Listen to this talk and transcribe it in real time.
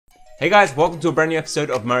Hey guys, welcome to a brand new episode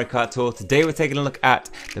of Mario Kart Tour. Today we're taking a look at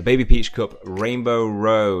the Baby Peach Cup Rainbow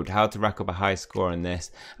Road, how to rack up a high score in this.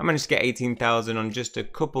 I managed to get 18,000 on just a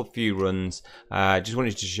few runs. Just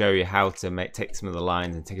wanted to show you how to take some of the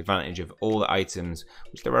lines and take advantage of all the items,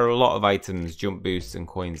 which there are a lot of items, jump boosts and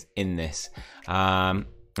coins in this. And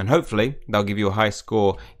hopefully they'll give you a high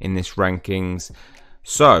score in this rankings.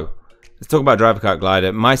 So let's talk about Driver Kart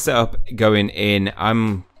Glider. My setup going in,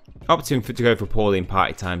 I'm opting to go for Pauline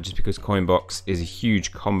Party Time just because Coinbox is a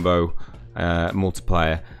huge combo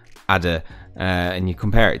multiplier adder, and you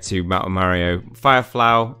compare it to Mario. Fire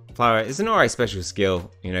Flower is an alright special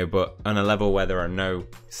skill, you know, but on a level where there are no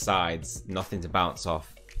sides, nothing to bounce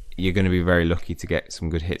off, you're going to be very lucky to get some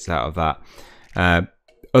good hits out of that.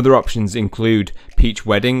 Other options include Peach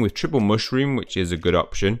Wedding with Triple Mushroom, which is a good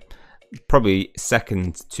option. Probably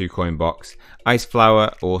second to Coinbox. Ice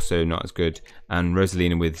Flower, also not as good. And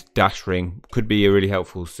Rosalina with Dash Ring could be a really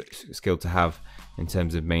helpful skill to have in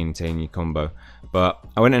terms of maintaining your combo. But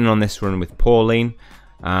I went in on this run with Pauline.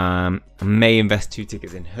 I may invest 2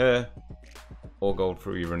 tickets in her or gold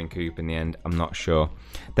for running Coop in the end. I'm not sure.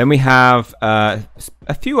 Then we have a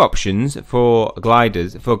few options for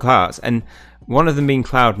gliders, for karts, and one of them being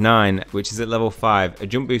Cloud 9, which is at level 5, a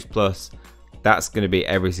Jump Boost Plus. That's going to be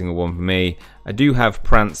every single one for me. I do have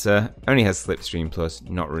Prancer, only has Slipstream Plus,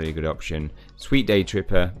 not really a good option. Sweet Day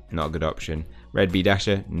Tripper, not a good option. Red Bee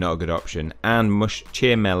Dasher, not a good option. And Mush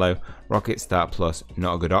Cheer Mellow, Rocket Start Plus,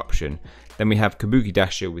 not a good option. Then we have Kabuki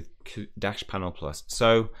Dasher with Dash Panel Plus.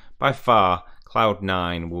 So by far, Cloud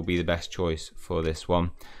 9 will be the best choice for this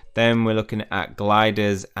one. Then we're looking at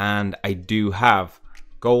gliders, and I do have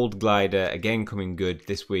Gold Glider, again coming good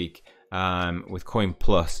this week. With Coin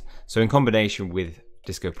Plus, so in combination with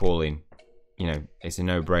Disco Pauline, you know, it's a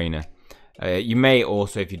no-brainer. You may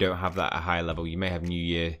also, if you don't have that at a high level, you may have New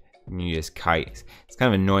Year's Kite. It's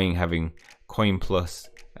kind of annoying having Coin Plus,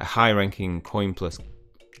 a high-ranking Coin Plus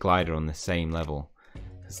glider on the same level.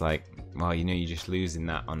 It's like, well, you know, you're just losing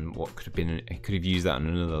that on what could have been. Could have used that on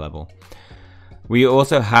another level. We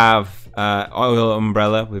also have Oil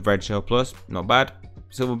Umbrella with Red Shell Plus, not bad.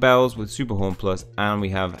 Silver Bells with Super Horn Plus, and we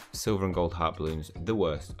have Silver and Gold Heart Balloons, the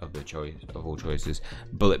worst of all choices,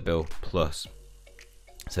 Bullet Bill Plus.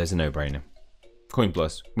 So it's a no-brainer. Coin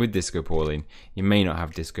Plus with Disco Pauline. You may not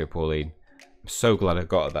have Disco Pauline. I'm so glad I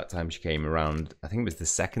got her that time she came around. I think it was the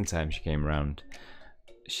second time she came around.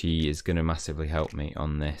 She is going to massively help me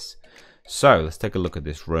on this. So let's take a look at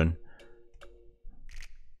this run.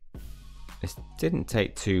 This didn't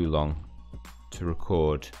take too long to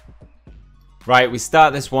record. Right, we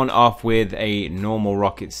start this one off with a normal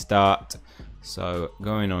rocket start. So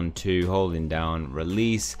going on to holding down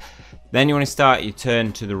release. Then you want to start your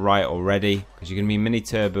turn to the right already, because you're going to be mini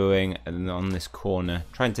turboing and on this corner.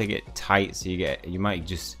 Try and take it tight so you might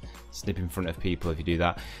just slip in front of people if you do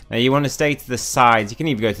that. Now you want to stay to the sides. You can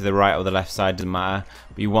either go to the right or the left side, doesn't matter.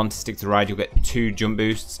 But you want to stick to the right. You'll get 2 jump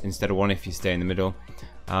boosts instead of 1 if you stay in the middle.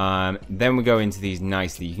 Then we go into these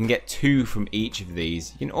nicely. You can get 2 from each of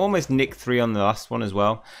these. You can almost nick 3 on the last one as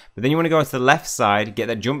well. But then you want to go to the left side, get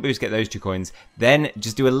that jump boost, get those 2 coins. Then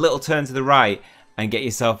just do a little turn to the right and get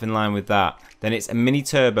yourself in line with that. Then it's a mini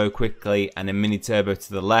turbo quickly and a mini turbo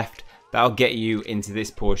to the left. That'll get you into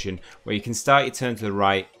this portion where you can start your turn to the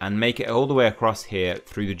right and make it all the way across here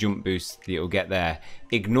through the jump boost that you'll get there.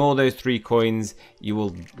 Ignore those 3 coins. You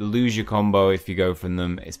will lose your combo if you go from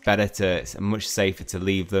them. It's much safer to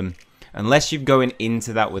leave them. Unless you're going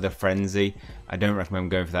into that with a frenzy, I don't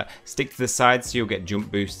recommend going for that. Stick to the side so you'll get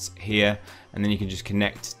jump boosts here, and then you can just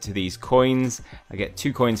connect to these coins. I get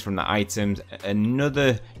 2 coins from the items.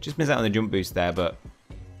 Just miss out on the jump boost there, but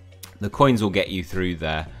the coins will get you through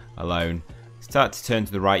there alone. Start to turn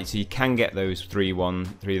to the right so you can get those 3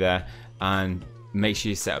 there, and make sure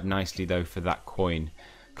you set up nicely though for that coin.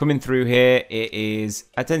 Coming through here,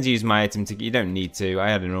 I tend to use my item ticket. You don't need to. I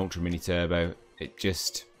had an ultra mini turbo.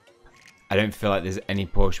 I don't feel like there's any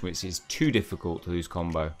portion which is too difficult to lose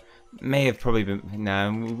combo. May have probably been,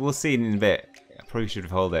 no, we'll see in a bit. I probably should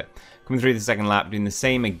have held it. Coming through the second lap, doing the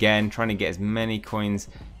same again, trying to get as many coins.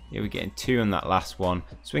 Here we're getting 2 on that last one,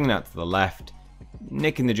 swinging out to the left,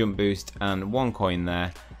 nicking the jump boost and 1 coin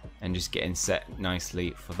there, and just getting set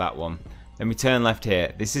nicely for that one. Then we turn left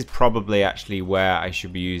here. This is probably actually where I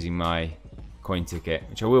should be using my coin ticket,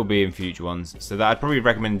 which I will be in future ones. So that I'd probably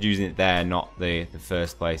recommend using it there, not the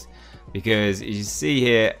first place, because as you see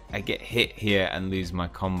here, I get hit here and lose my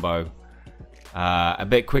combo a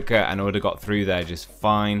bit quicker, and I would have got through there just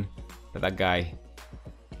fine. But that guy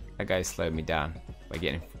slowed me down by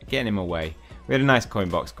getting him away. We had a nice coin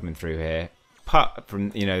box coming through here. Apart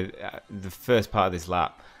from, you know, the first part of this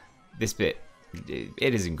lap, this bit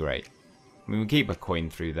it isn't great. I mean, we keep a coin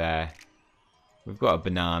through there. We've got a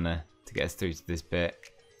banana to get us through to this bit.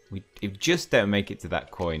 We just don't make it to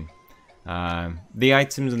that coin. The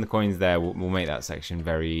items and the coins there will make that section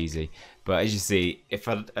very easy. But as you see, if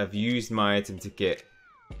I've used my item ticket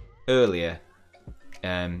earlier,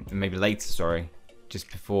 maybe later, sorry, just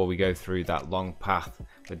before we go through that long path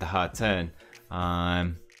with the hard turn,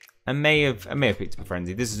 I may have picked up a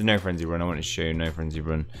frenzy. This is a no frenzy run. I want to show you no frenzy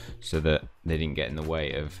run so that they didn't get in the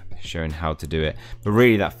way of showing how to do it. But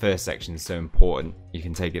really, that first section is so important. You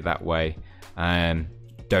can take it that way.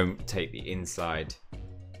 Don't take the inside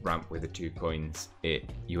ramp with the 2 coins.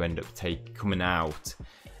 You end up coming out.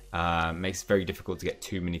 Makes it very difficult to get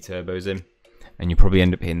too many turbos in, and you probably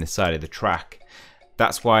end up hitting the side of the track.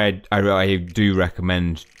 That's why I do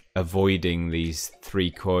recommend avoiding these 3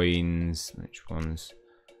 coins. Which ones?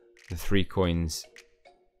 The 3 coins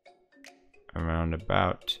around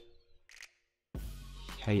about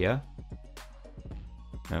here.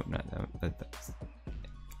 Nope, no, that's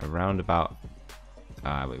around about.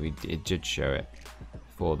 It did show it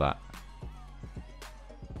for that.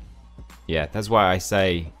 Yeah, that's why I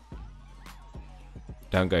say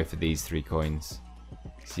don't go for these 3 coins.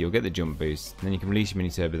 So you'll get the jump boost, and then you can release your mini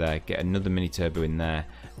turbo there, get another mini turbo in there,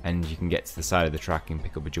 and you can get to the side of the track and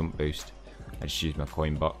pick up a jump boost. I just used my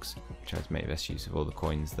coin box, try to make the best use of all the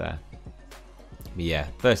coins there. But yeah,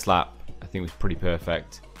 first lap I think was pretty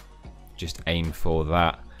perfect. Just aim for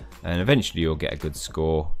that, and eventually you'll get a good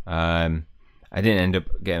score. I didn't end up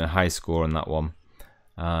getting a high score on that one.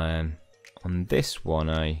 On this one,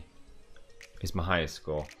 it's my highest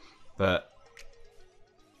score, but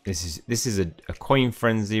this is a coin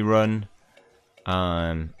frenzy run,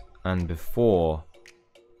 and before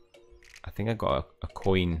I think I got a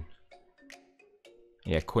coin.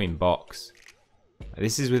 Yeah, coin box.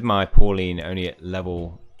 This is with my Pauline only at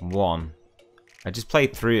level 1. I just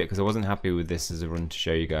played through it because I wasn't happy with this as a run to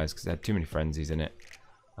show you guys because it had too many frenzies in it.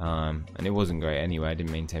 And it wasn't great anyway. I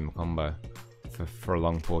didn't maintain my combo for a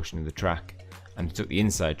long portion of the track. And I took the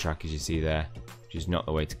inside track, as you see there, which is not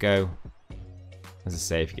the way to go. As I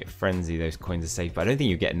say, if you get frenzy, those coins are safe. But I don't think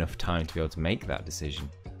you get enough time to be able to make that decision.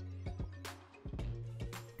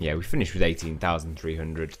 Yeah, we finished with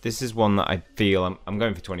 18,300. This is one that I feel I'm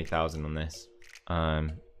going for 20,000 on this.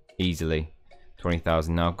 Easily.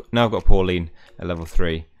 20,000. Now I've got Pauline at level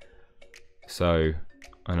 3. So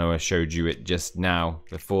I know I showed you it just now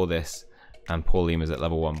before this, and Pauline was at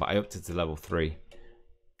level 1, but I upped it to level 3.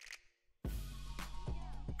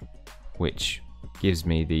 Which gives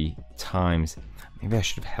me the times. Maybe I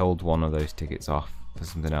should have held one of those tickets off for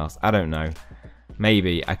something else. I don't know.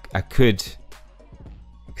 Maybe I could,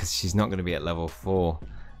 because she's not going to be at level 4.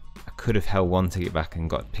 I could have held one ticket back and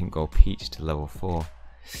got Pink Gold Peach to level 4.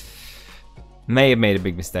 May have made a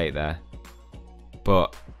big mistake there,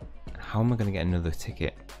 but how am I going to get another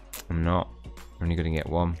ticket? I'm not. I'm only going to get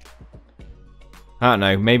one. I don't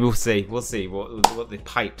know. Maybe we'll see. We'll see what the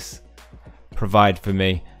pipes provide for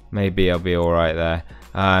me. Maybe I'll be all right there.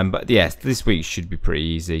 But yes, this week should be pretty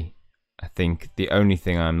easy. I think the only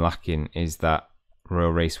thing I'm lacking is that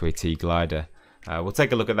Royal Raceway T glider. We'll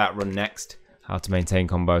take a look at that run next. How to maintain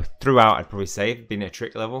combo throughout. I'd probably say, being at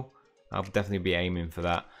trick level, I'll definitely be aiming for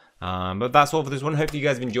that. But that's all for this one. Hopefully you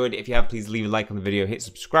guys have enjoyed it. If you have, please leave a like on the video, hit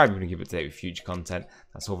subscribe if you want to keep up to date with future content.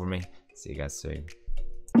 That's all from me. See you guys soon.